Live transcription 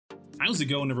How's it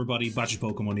going, everybody? Budget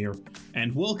Pokemon here,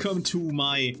 and welcome to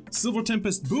my Silver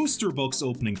Tempest booster box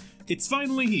opening. It's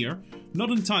finally here. Not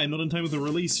in time with the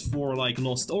release for like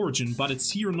Lost Origin, but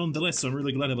it's here nonetheless, so I'm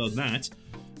really glad about that.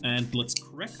 And let's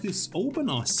crack this open,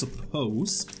 I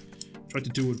suppose. Try to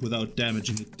do it without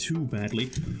damaging it too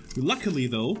badly. Luckily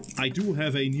though, I do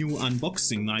have a new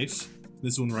unboxing knife.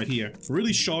 This one right here.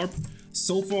 Really sharp.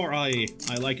 So far I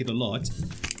like it a lot.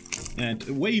 And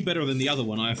way better than the other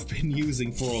one I've been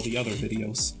using for all the other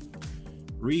videos.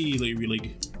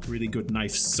 Really good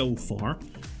knife so far.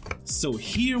 So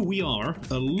here we are,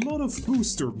 a lot of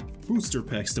booster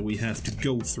packs that we have to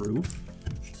go through.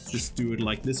 Just do it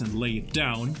like this and lay it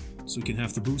down, so we can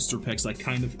have the booster packs like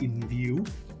kind of in view,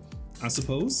 I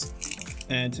suppose.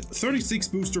 And 36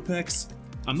 booster packs.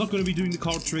 I'm not going to be doing the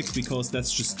card trick because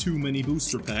that's just too many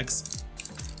booster packs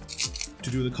to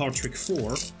do the card trick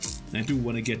for. I do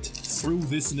want to get through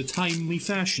this in a timely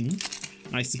fashion,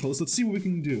 I suppose. Let's see what we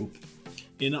can do.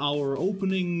 In our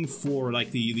opening for like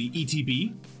the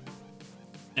ETB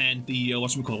and the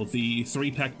whatchamacallit, the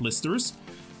 3-pack blisters,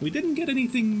 we didn't get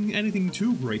anything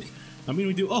too great. I mean,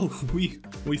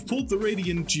 we've pulled the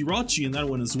Radiant Jirachi in that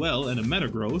one as well, and a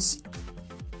Metagross.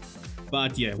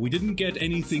 But yeah, we didn't get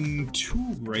anything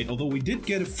too great, although we did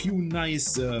get a few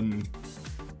nice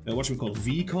whatchamacallit,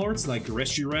 V cards like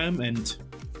Reshiram and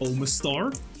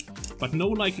Omastar, but no,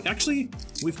 like, actually,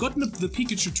 we've gotten the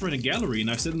Pikachu Trainer Gallery,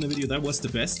 and I said in the video that was the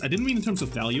best. I didn't mean in terms of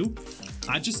value,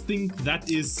 I just think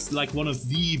that is, like, one of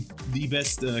the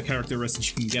best characteristics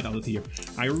you can get out of here.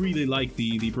 I really like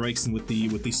the breaks with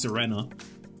the Serena.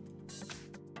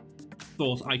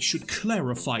 Thought I should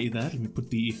clarify that. Let me put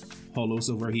the holos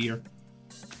over here.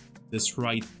 This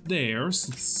right there, so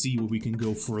let's see what we can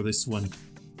go for this one.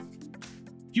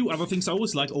 Few other things, I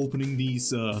always like opening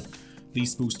these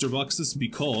booster boxes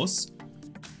because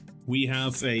we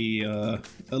have a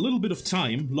little bit of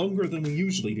time, longer than we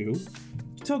usually do,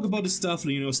 to talk about the stuff,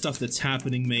 you know, stuff that's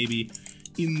happening maybe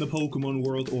in the Pokemon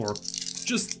world or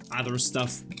just other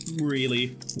stuff,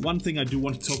 really. One thing I do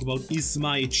want to talk about is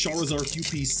my Charizard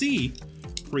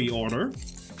UPC pre-order.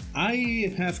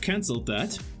 I have cancelled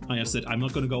that. I have said I'm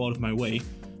not going to go out of my way.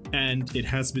 And it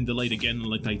has been delayed again,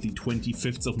 like the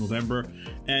 25th of November.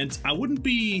 And I wouldn't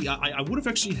be... I would have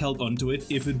actually held onto it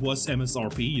if it was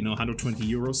MSRP, you know, 120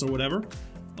 euros or whatever.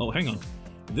 Oh, hang on.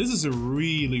 This is a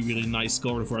really nice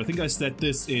card. I think I said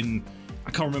this in...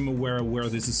 I can't remember where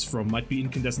this is from. Might be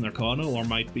Incandescent Arcana or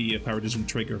might be a Paradigm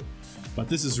Trigger. But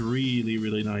this is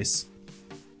really nice.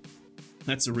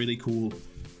 That's a really cool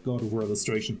God of War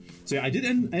illustration. So yeah, I did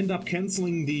end up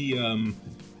cancelling the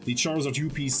Charizard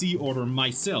UPC order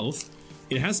myself.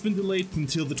 It has been delayed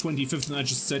until the 25th, and I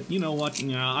just said, you know what,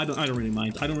 nah, I don't really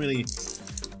mind. I don't really...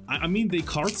 I mean, the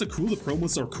cards are cool, the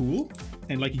promos are cool,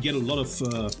 and like you get a lot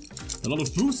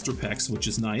of booster packs, which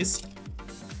is nice.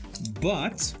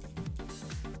 But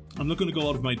I'm not gonna go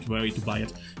out of my way to buy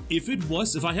it. If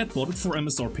I had bought it for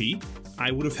MSRP, I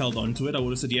would have held on to it. I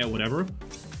would have said, yeah, whatever,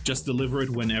 just deliver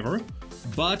it whenever.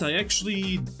 But I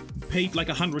actually paid like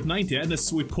 190, and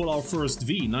as we pull our first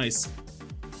V, nice.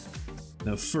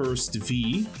 The first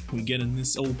V we get in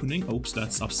this opening. Oops,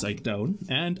 that's upside down.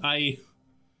 And I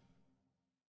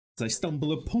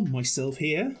stumble upon myself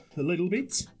here a little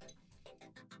bit.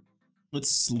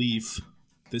 Let's sleeve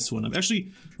this one up.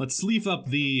 Actually, let's sleeve up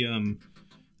the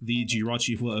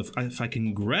Jirachi if I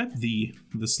can grab the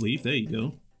sleeve. There you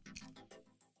go.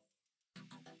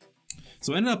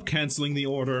 So I ended up cancelling the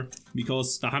order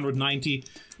because 190,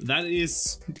 that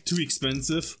is too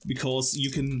expensive because you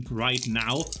can, right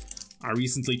now, I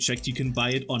recently checked, you can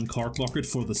buy it on Card Market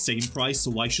for the same price,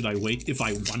 so why should I wait if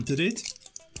I wanted it?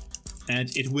 And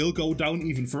it will go down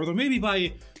even further, maybe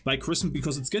by Christmas,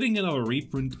 because it's getting another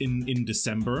reprint in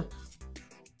December.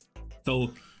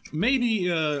 So maybe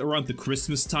around the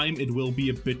Christmas time it will be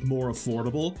a bit more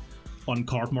affordable on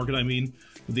Card Market. I mean,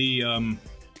 the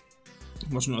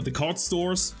card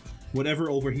stores, whatever,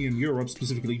 over here in Europe,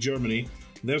 specifically Germany,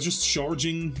 they're just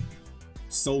charging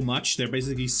so much, they're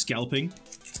basically scalping.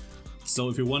 So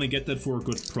if you want to get that for a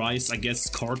good price, I guess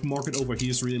Card Market over here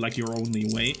is really like your only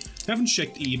way. Haven't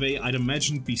checked eBay, I'd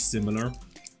imagine it'd be similar.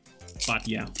 But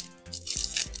yeah,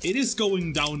 it is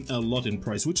going down a lot in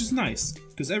price, which is nice,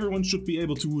 because everyone should be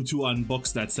able to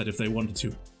unbox that set if they wanted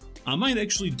to. I might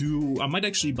actually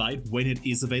buy it when it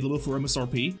is available for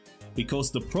MSRP.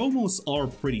 Because the promos are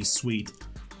pretty sweet.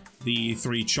 The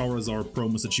 3 Charizard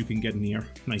promos that you can get in here.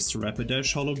 Nice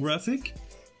Rapidash holographic.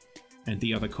 And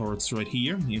the other cards right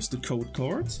here. Here's the code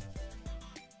card.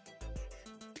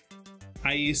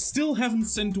 I still haven't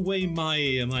sent away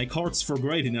my cards for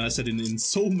grading, as I said in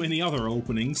so many other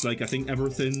openings. Like, I think ever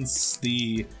since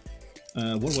the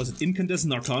what was it?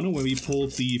 Incandescent Arcana, where we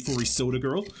pulled the Furry Soda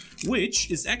Girl, which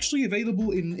is actually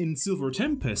available in Silver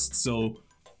Tempest, so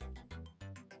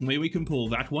maybe we can pull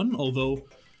that one, although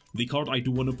the card I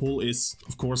do want to pull is,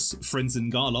 of course, Friends in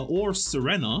Gala or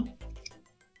Serena.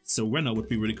 Serena would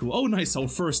be really cool. Oh, nice, our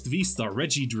first V-Star,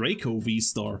 Regidrago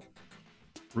V-Star.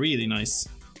 Really nice.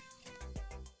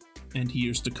 And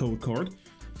here's the code card.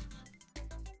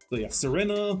 So yeah,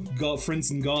 Serena,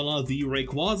 Friends in Gala, the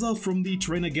Rayquaza from the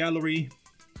Trainer Gallery.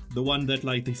 The one that,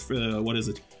 like, what is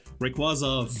it?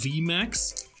 Rayquaza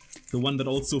VMAX. The one that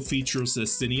also features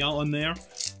Cinia on there.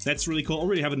 That's really cool. I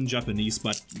already have it in Japanese,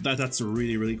 but that's a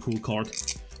really, really cool card.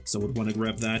 So I would want to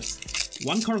grab that.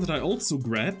 One card that I also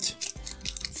grabbed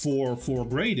for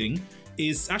grading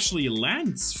is actually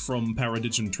Lance from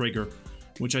Paradigm Trigger,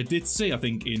 which I did say, I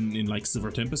think, in like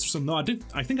Silver Tempest or something. No,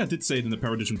 I think I did say it in the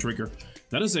Paradigm Trigger.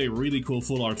 That is a really cool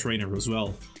full art trainer as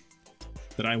well,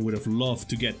 that I would have loved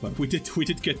to get, but we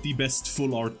did get the best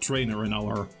full art trainer in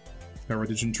our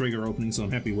Paradigm Trigger opening, so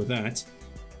I'm happy with that.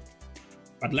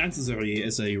 But Lance is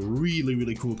a really,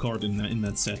 really cool card in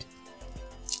that set.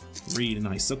 Really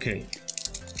nice. Okay.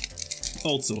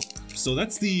 Also, so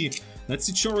that's the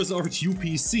Charizard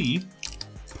UPC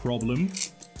problem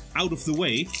out of the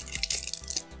way.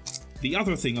 The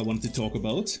other thing I wanted to talk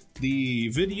about, the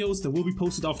videos that will be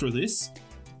posted after this,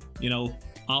 you know,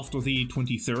 after the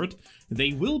 23rd,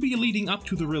 they will be leading up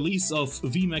to the release of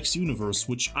VMAX Universe,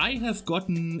 which I have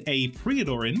gotten a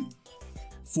pre-order in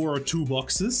for 2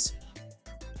 boxes,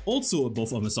 also above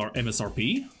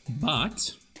MSRP,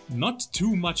 but not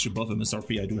too much above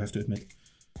MSRP, I do have to admit.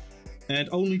 And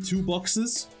only 2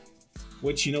 boxes,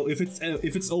 which, you know, if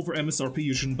it's over MSRP,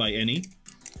 you shouldn't buy any.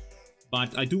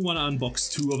 But I do want to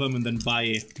unbox 2 of them and then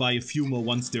buy a few more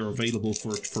once they're available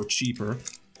for cheaper.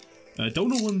 Don't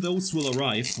know when those will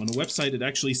arrive. On the website it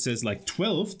actually says like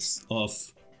 12th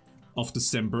of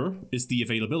December is the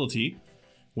availability,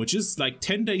 which is like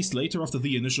 10 days later after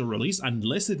the initial release,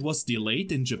 unless it was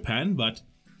delayed in Japan, but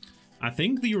I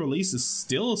think the release is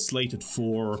still slated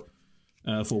for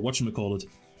whatchamacallit,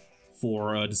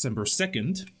 for December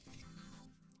 2nd.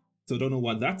 So I don't know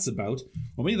what that's about.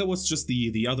 Or maybe that was just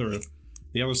the other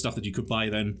stuff that you could buy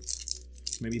then.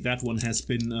 Maybe that one has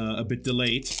been a bit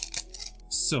delayed.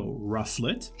 So,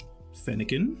 Rufflet,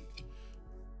 Fennekin.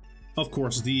 Of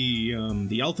course,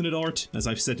 the alternate art, as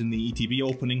I've said in the ETB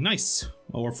opening. Nice!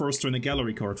 Our first in a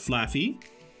gallery card, Flaffy.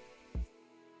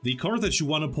 The card that you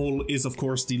want to pull is, of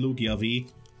course, the Lugia V.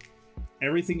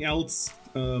 Everything else,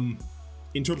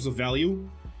 in terms of value,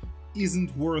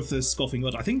 isn't worth scoffing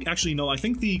at. I think, actually, no, I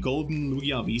think the golden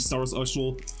Lugia V Star is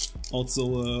also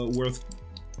worth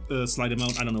a slight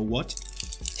amount. I don't know what.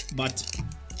 But,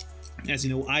 as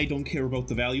you know, I don't care about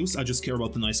the values, I just care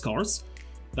about the nice cards.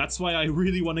 That's why I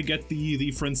really want to get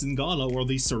the Friends in Gala or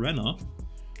the Serena.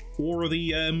 Or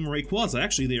the Rayquaza.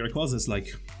 Actually, the Rayquaza is,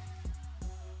 like,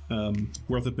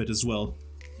 worth a bit as well.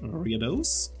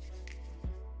 Ariados.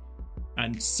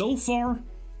 And so far,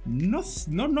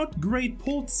 not great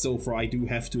pulls so far, I do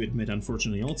have to admit,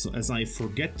 unfortunately, also, as I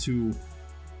forget to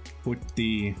put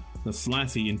the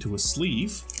Flaffy into a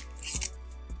sleeve.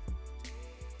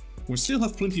 We still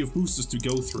have plenty of boosters to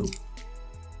go through.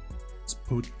 Let's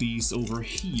put these over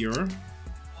here.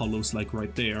 Hollows like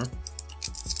right there.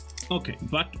 Okay,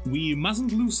 but we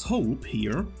mustn't lose hope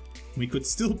here. We could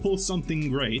still pull something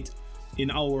great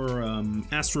in our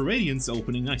Astral Radiance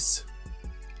opening. Nice.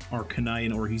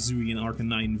 Arcanine or Hisuian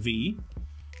Arcanine V.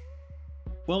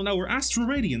 Well, now we're Astral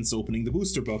Radiance opening, the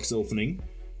booster box opening,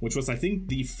 which was, I think,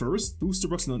 the first booster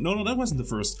box. No, that wasn't the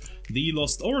first. The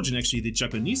Lost Origin, actually, the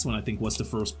Japanese one, I think, was the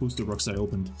first booster box I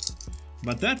opened.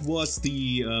 But that was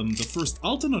the first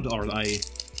alternate art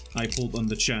I pulled on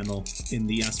the channel in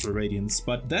the Astral Radiance.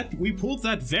 But we pulled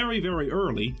that very, very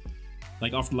early,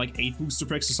 like after like 8 booster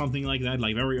packs or something like that,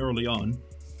 like very early on.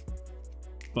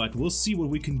 But we'll see what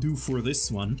we can do for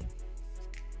this one.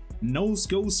 Nose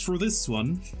goes for this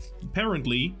one.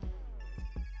 Apparently,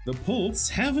 the pulls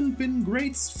haven't been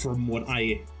great from what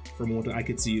I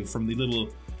could see from the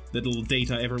little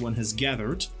data everyone has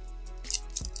gathered.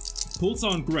 Pulls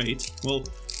aren't great. Well,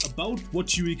 about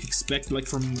what you expect, like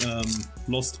from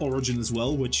Lost Origin as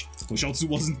well, which also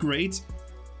wasn't great.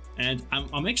 And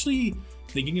I'm actually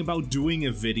thinking about doing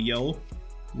a video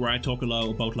where I talk a lot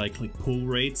about like pull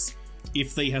rates,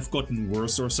 if they have gotten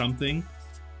worse or something.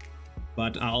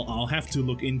 But I'll have to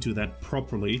look into that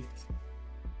properly,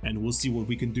 and we'll see what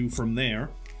we can do from there.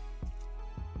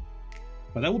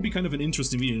 But that would be kind of an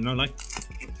interesting video, you know, like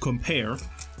compare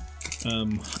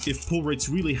if pull rates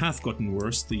really have gotten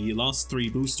worse. The last 3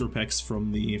 booster packs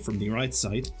from the right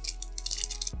side.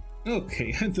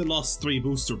 Okay, and the last 3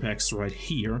 booster packs right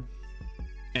here.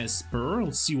 Esper.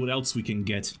 Let's see what else we can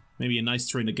get. Maybe a nice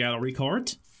Trainer Gallery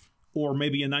card. Or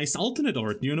maybe a nice alternate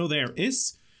art. You know, there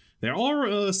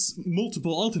are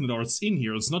multiple alternate arts in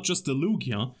here. It's not just the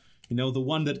Lugia, you know, the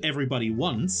one that everybody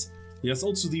wants. There's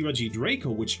also the Regidraco,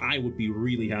 which I would be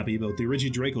really happy about. The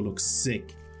Regidraco looks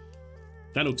sick.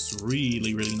 That looks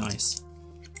really, really nice.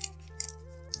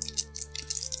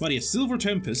 But yeah, Silver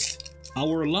Tempest,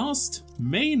 our last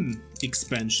main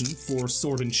expansion for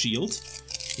Sword and Shield.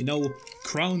 You know,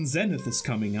 Crown Zenith is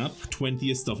coming up,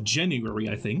 20th of January,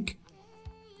 I think.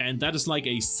 And that is like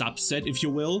a subset, if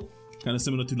you will. Kind of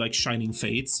similar to like Shining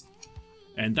Fates.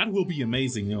 And that will be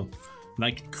amazing, you know.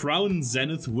 Like, Crown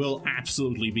Zenith will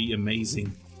absolutely be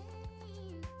amazing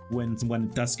when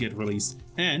it does get released.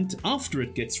 And after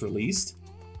it gets released,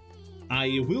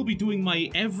 I will be doing my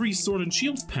every Sword and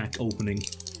Shield pack opening,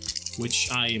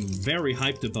 which I am very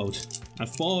hyped about.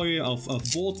 I've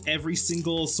bought every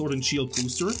single Sword and Shield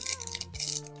booster,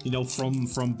 you know,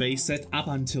 from base set up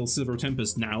until Silver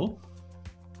Tempest now.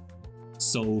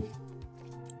 So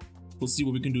we'll see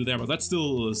what we can do there, but that's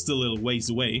still a little ways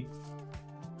away.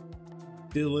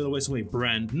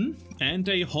 Brandon, and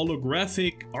a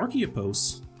holographic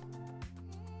Archeops.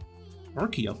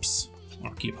 Archeops.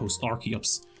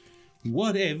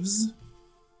 Whatevs.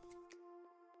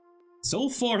 So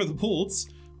far, the pulls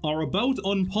are about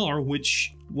on par, what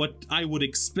I would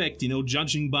expect, you know,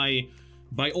 judging by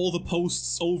all the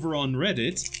posts over on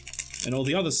Reddit and all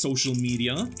the other social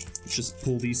media. Let's just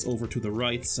pull these over to the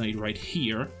right side right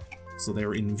here, so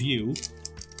they're in view.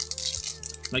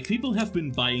 Like, people have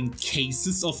been buying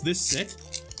cases of this set,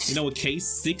 you know, a case,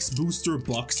 6 booster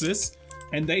boxes,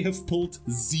 and they have pulled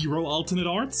 0 alternate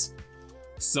arts.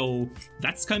 So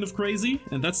that's kind of crazy,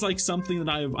 and that's like something that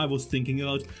I was thinking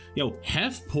about. Yo,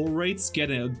 have pull rates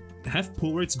gotten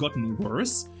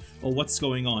worse, or what's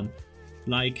going on?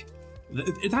 Like,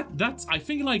 that's I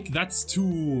think like that's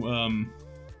too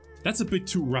that's a bit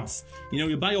too rough. You know,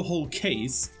 you buy a whole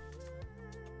case,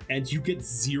 and you get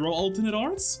 0 alternate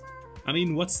arts. I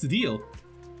mean, what's the deal?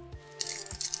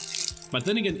 But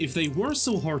then again, if they were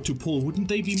so hard to pull, wouldn't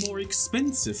they be more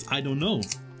expensive? I don't know.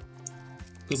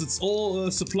 Because it's all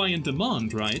supply and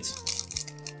demand, right?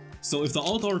 So if the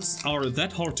alt arts are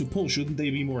that hard to pull, shouldn't they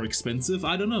be more expensive?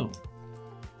 I don't know.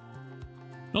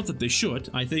 Not that they should.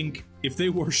 I think if they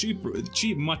were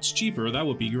much cheaper, that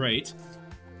would be great.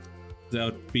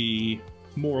 That would be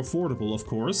more affordable, of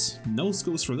course. Nose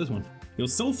goes for this one. You know,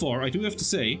 so far, I do have to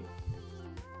say,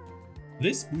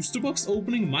 this booster box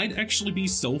opening might actually be,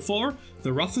 so far,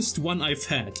 the roughest one I've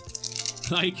had.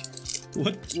 Like,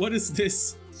 what is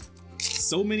this?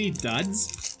 So many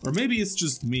duds? Or maybe it's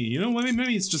just me, you know?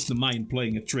 Maybe it's just the mind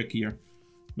playing a trick here.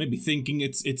 Maybe thinking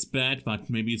it's bad, but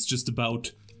maybe it's just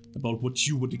about what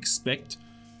you would expect.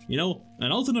 You know,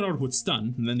 an alternate art would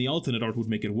stun, and then the alternate art would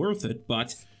make it worth it,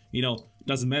 but, you know, it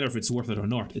doesn't matter if it's worth it or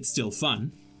not, it's still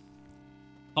fun.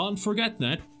 And forget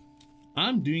that,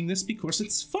 I'm doing this because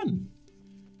it's fun.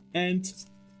 And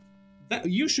that,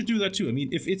 you should do that too. I mean,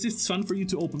 if it's fun for you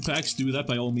to open packs, do that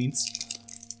by all means.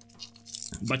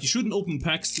 But you shouldn't open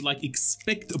packs to, like,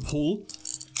 expect a pull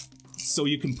so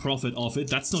you can profit off it.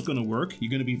 That's not gonna work.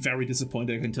 You're gonna be very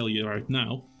disappointed, I can tell you right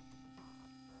now.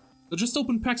 So just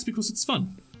open packs because it's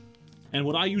fun. And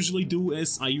what I usually do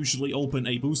is, I usually open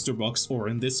a booster box, or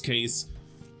in this case,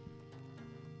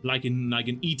 like an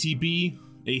ETB,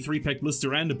 a 3-pack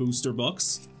blister and a booster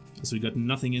box. So we got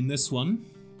nothing in this one.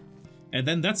 And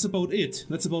then that's about it.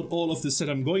 That's about all of the set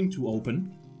I'm going to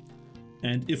open.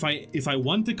 And if I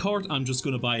want the card, I'm just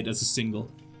gonna buy it as a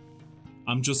single.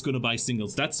 I'm just gonna buy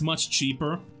singles. That's much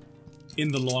cheaper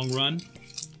in the long run.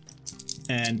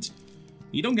 And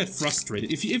you don't get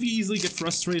frustrated. If you easily get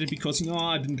frustrated because, you know,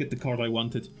 I didn't get the card I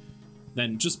wanted,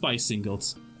 then just buy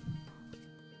singles.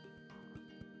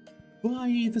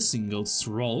 Buy the singles.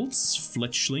 Rolls,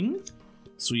 Fletchling.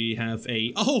 So we have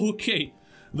a... Oh, okay!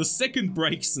 The second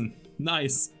Braixen.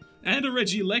 Nice. And a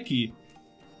Regilecki.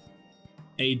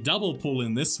 A double pull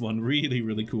in this one. Really,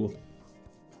 really cool.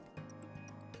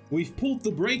 We've pulled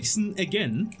the Braixen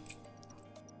again,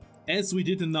 as we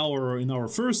did in our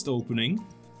first opening.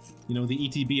 You know, the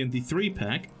ETB and the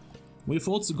 3-pack. We've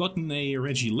also gotten a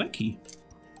Regilecki.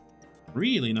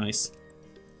 Really nice.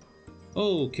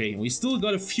 Okay, we still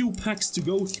got a few packs to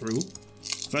go through.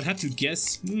 If I had to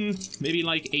guess, maybe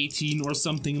like 18 or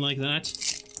something like that.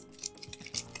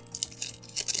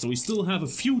 So we still have a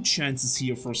few chances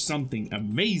here for something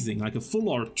amazing, like a full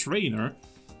art trainer,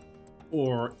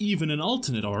 or even an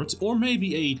alternate art, or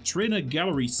maybe a trainer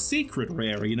gallery secret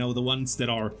rare, you know, the ones that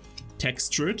are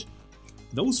textured.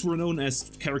 Those were known as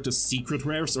character secret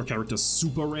rares or character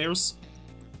super rares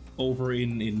over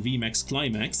in VMAX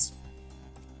Climax.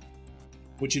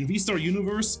 which in V-Star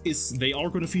Universe they are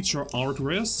going to feature art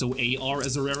rares, so AR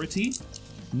as a rarity.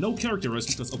 No character rares,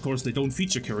 because of course they don't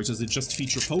feature characters, they just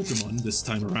feature Pokemon this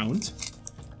time around.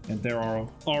 And there are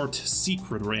art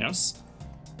secret rares.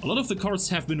 A lot of the cards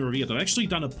have been revealed. I've actually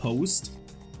done a post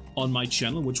on my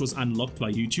channel, which was unlocked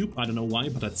by YouTube. I don't know why,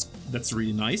 but that's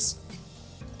really nice.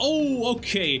 Oh,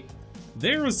 okay.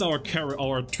 There is our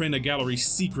Trainer Gallery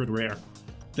secret rare.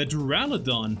 The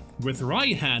Duraludon with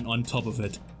Raihan on top of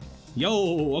it.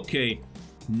 Yo, okay.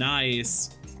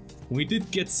 Nice. We did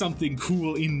get something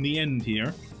cool in the end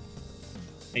here.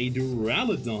 A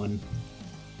Duraludon.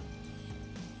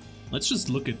 Let's just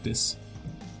look at this.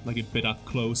 Like a bit up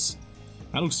close.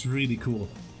 That looks really cool.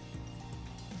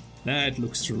 That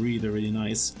looks really, really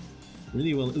nice.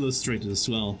 Really well illustrated as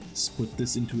well. Let's put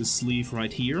this into a sleeve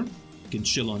right here. You can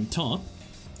chill on top.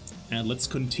 And let's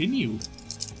continue.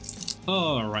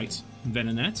 Alright,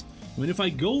 Venonat. I mean, if I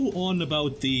go on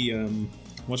about the,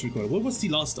 whatchamacallit, what was the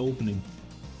last opening?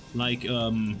 Like,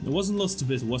 it wasn't Lost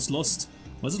Abyss, was it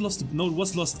Lost, no, it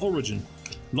was Lost Origin.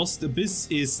 Lost Abyss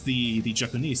is the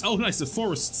Japanese. Oh, nice, the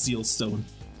Forest Seal Stone.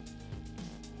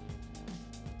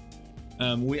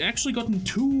 We actually gotten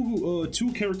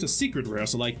two character secret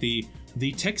rares, so like the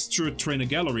textured Trainer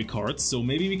Gallery cards, so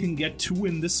maybe we can get 2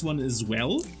 in this one as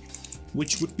well,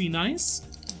 which would be nice.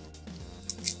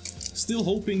 Still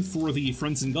hoping for the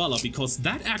Friends in Gala, because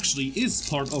that actually is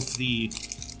part of the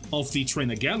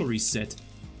Trainer Gallery set.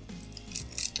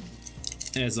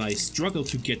 As I struggle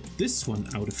to get this one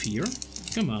out of here.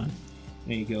 Come on.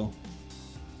 There you go.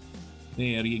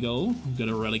 There you go. We've got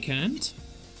a Relicanth,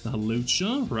 a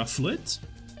Lucha, Rufflet,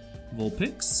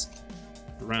 Vulpix,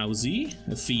 Drowsy,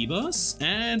 a Phoebus,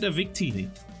 and a Victini.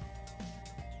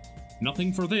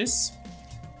 Nothing for this.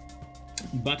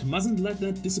 But mustn't let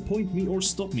that disappoint me or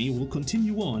stop me. We'll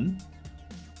continue on.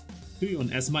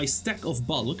 As my stack of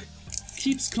bulk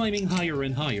keeps climbing higher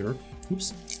and higher.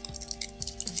 Oops.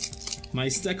 My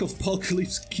stack of bulk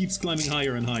keeps climbing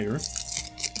higher and higher.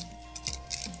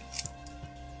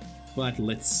 But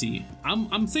let's see.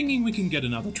 I'm thinking we can get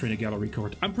another Trainer Gallery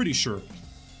card. I'm pretty sure.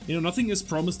 You know, nothing is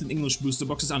promised in English booster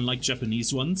boxes, unlike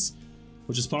Japanese ones.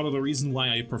 Which is part of the reason why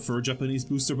I prefer Japanese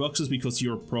booster boxes, because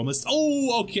you're promised...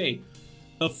 Oh, okay!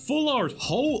 A full art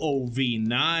Ho-Oh V,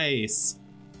 nice!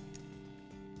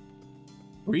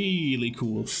 Really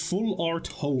cool. Full art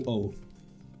Ho-Oh.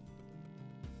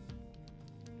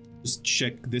 Just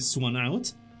check this one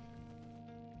out.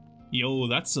 Yo,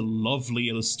 that's a lovely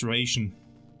illustration.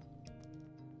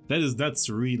 That's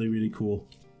really, really cool.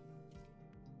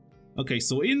 Okay,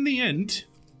 so in the end,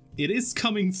 it is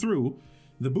coming through.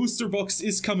 The booster box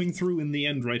is coming through in the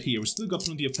end right here. We've still got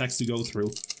plenty of packs to go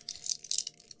through.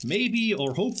 Maybe,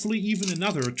 or hopefully even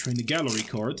another Trainer Gallery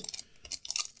card.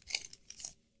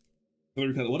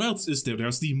 What else is there?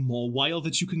 There's the Mawile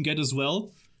that you can get as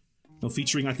well. Now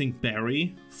featuring, I think,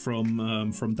 Barry from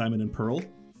Diamond and Pearl.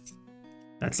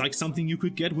 That's like something you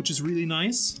could get, which is really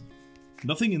nice.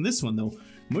 Nothing in this one, though.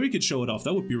 Maybe we could show it off.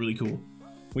 That would be really cool.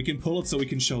 We can pull it so we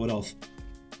can show it off.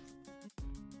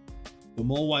 The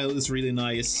Mawile is really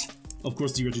nice. Of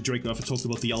course, the Urgy Draco, I've talked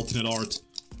about the alternate art.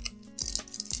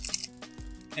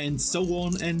 And so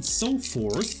on and so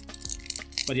forth.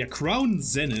 But yeah, Crown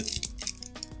Zenith.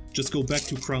 Just go back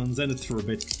to Crown Zenith for a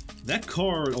bit. That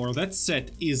card, or that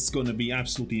set, is gonna be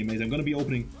absolutely amazing. I'm gonna be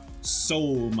opening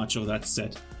so much of that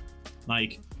set.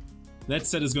 Like, that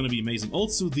set is gonna be amazing.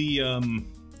 Also, the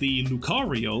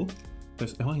Lucario...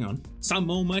 Oh, hang on.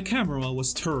 Somehow my camera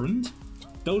was turned.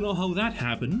 Don't know how that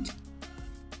happened.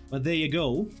 But there you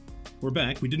go. We're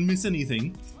back. We didn't miss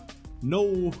anything.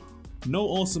 No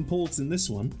awesome pulls in this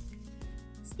one.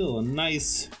 Still a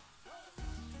nice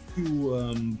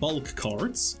few bulk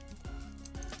cards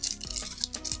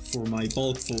for my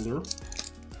bulk folder.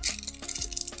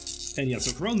 And yeah,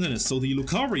 so Crown Zenith. So the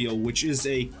Lucario, which is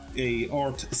a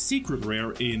art secret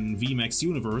rare in VMAX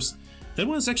Universe, that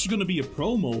one is actually going to be a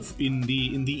promo in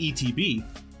the ETB,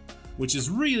 which is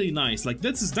really nice. Like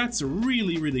that's a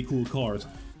really, really cool card.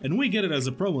 And we get it as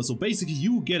a promo, so basically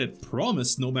you get it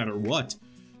promised no matter what.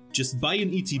 Just buy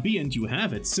an ETB and you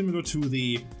have it. Similar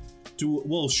to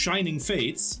well, Shining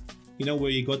Fates, you know,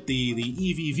 where you got the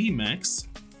EV VMAX.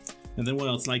 And then what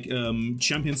else? Like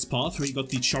Champion's Path, where you got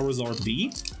the Charizard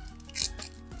V.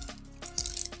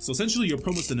 So essentially you're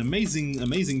promised an amazing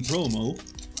promo,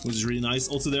 which is really nice.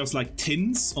 Also there's like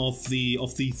tins of the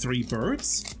 3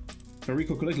 birds. If I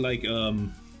recall correctly, like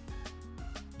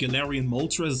Galarian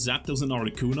Moltres, Zapdos, and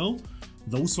Articuno.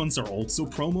 Those ones are also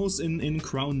promos in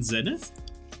Crown Zenith.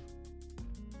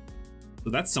 So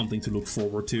that's something to look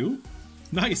forward to.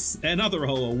 Nice! Another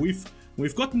Ho-Oh.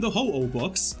 We've gotten the Ho-Oh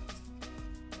box.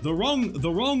 The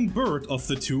wrong bird of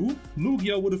the two.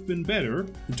 Lugia would have been better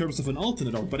in terms of an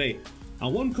alternate art, but hey, I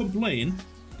won't complain,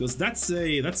 because that's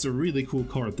a really cool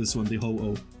card, this one, the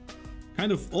Ho-Oh.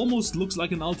 Kind of almost looks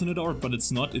like an alternate art, but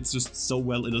it's not, it's just so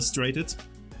well illustrated.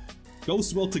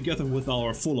 Goes well together with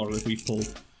our full art that we've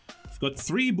pulled. We've got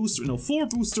 4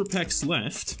 booster packs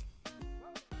left.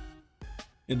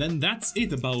 And then that's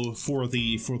it about for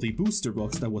the booster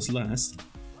box that was last.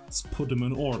 Let's put them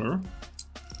in order.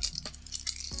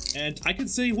 And I can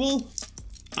say, well,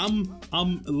 I'm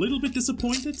a little bit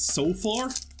disappointed so far,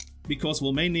 because,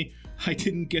 well, mainly I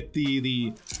didn't get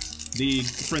the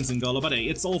Friends and Gala, but hey,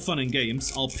 it's all fun and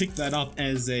games. I'll pick that up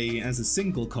as a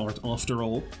single card after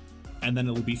all, and then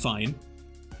it'll be fine.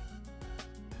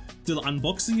 Still,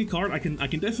 unboxing a card, I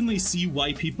can definitely see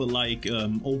why people like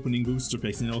opening booster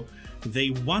packs. You know,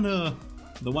 they wanna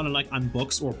like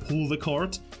unbox or pull the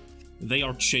card they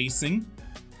are chasing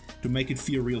to make it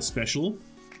feel real special.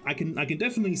 I can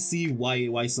definitely see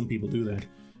why some people do that,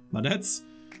 but that's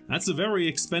a very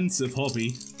expensive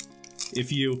hobby.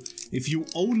 If you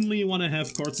only want to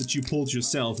have cards that you pulled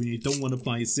yourself and you don't want to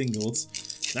buy singles,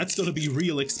 that's gonna be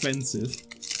real expensive.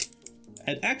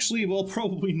 And actually, well,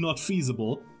 probably not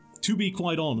feasible, to be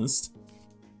quite honest.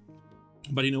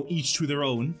 But you know, each to their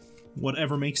own.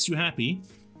 Whatever makes you happy,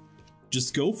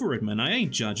 just go for it, man. I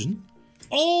ain't judging.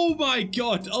 Oh my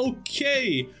god,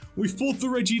 okay! We've pulled the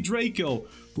Regidrago.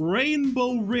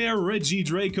 Rainbow Rare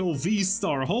Regidrago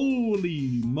V-Star.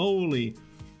 Holy moly.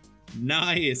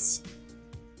 Nice.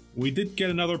 We did get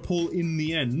another pull in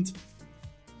the end.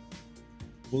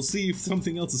 We'll see if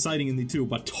something else is hiding in the 2,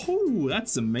 but oh,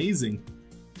 that's amazing.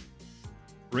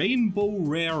 Rainbow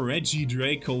Rare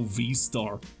Regidrago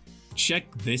V-Star.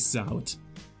 Check this out.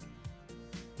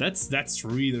 That's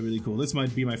really, really cool. This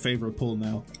might be my favorite pull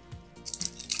now.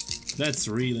 That's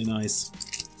really nice.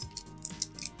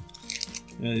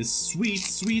 Sweet,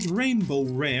 sweet Rainbow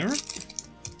Rare.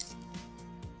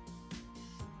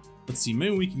 Let's see,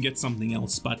 maybe we can get something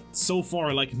else, but so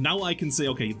far, like, now I can say,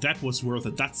 okay, that was worth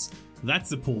it. That's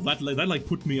the pull. That like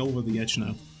put me over the edge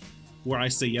now. Where I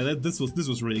say, yeah, this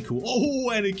was really cool. Oh,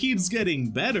 and it keeps getting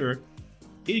better.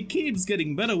 It keeps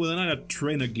getting better with another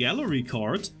Trainer Gallery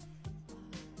card.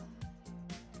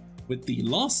 With the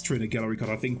last Trainer Gallery card,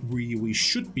 I think we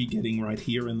should be getting right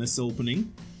here in this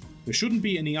opening. There shouldn't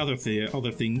be any other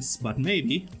things, but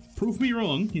maybe. Prove me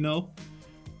wrong, you know.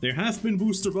 There have been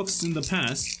booster boxes in the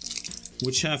past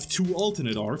which have 2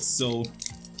 alternate arts, so,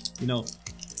 you know,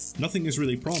 nothing is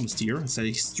really promised here, as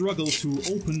I struggle to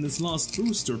open this last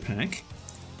booster pack.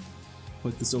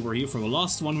 Put this over here for the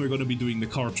last one. We're going to be doing the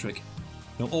card trick.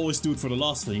 I'll always do it for the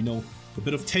last one, you know, a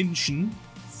bit of tension.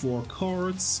 4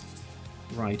 cards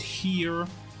right here.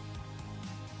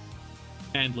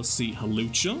 And let's see,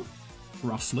 Halucha,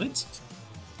 Rufflet,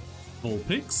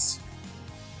 Vulpix,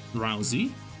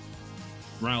 Drowsy,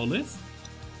 Growlithe,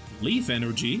 Leaf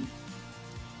Energy,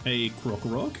 a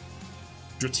Krokorok,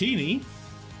 Dratini,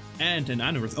 and an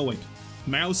Anorith. Oh wait,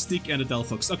 Moustick and a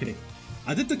Delphox. Okay,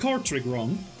 I did the card trick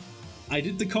wrong.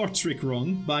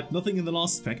 But nothing in the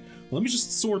last pack. Well, let me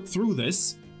just sort through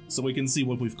this so we can see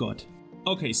what we've got.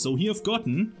 Okay, so we have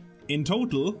gotten, in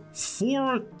total,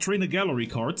 4 Trainer Gallery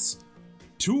cards,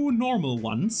 2 normal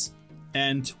ones,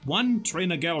 and 1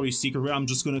 Trainer Gallery Secret, I'm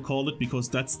just gonna call it because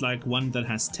that's like one that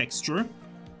has texture.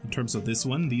 In terms of this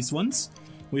one, these ones.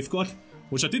 We've got,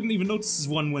 which I didn't even notice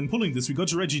one when pulling this, we got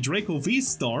Regidrago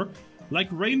V-Star, like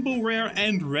Rainbow Rare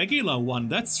and regular one.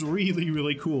 That's really,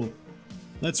 really cool.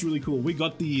 That's really cool. We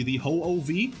got the Ho-Oh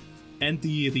V and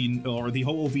the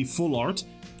Ho-Oh V full art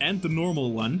and the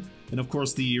normal one. And of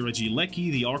course the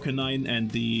Regieleki, the Arcanine, and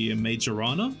the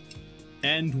Majorana.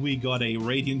 And we got a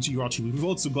Radiant Jirachi we've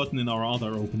also gotten in our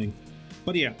other opening.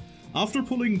 But yeah, after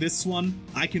pulling this one,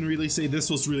 I can really say this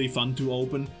was really fun to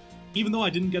open. Even though I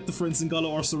didn't get the Friends and Gala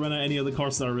or Serena, any of the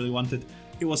cards that I really wanted,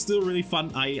 it was still really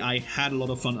fun. I had a lot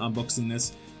of fun unboxing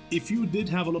this. If you did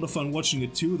have a lot of fun watching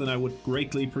it too, then I would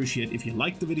greatly appreciate if you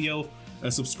liked the video,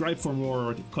 subscribe for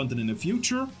more content in the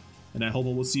future, and I hope I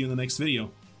will see you in the next video.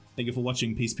 Thank you for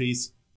watching. Peace, peace.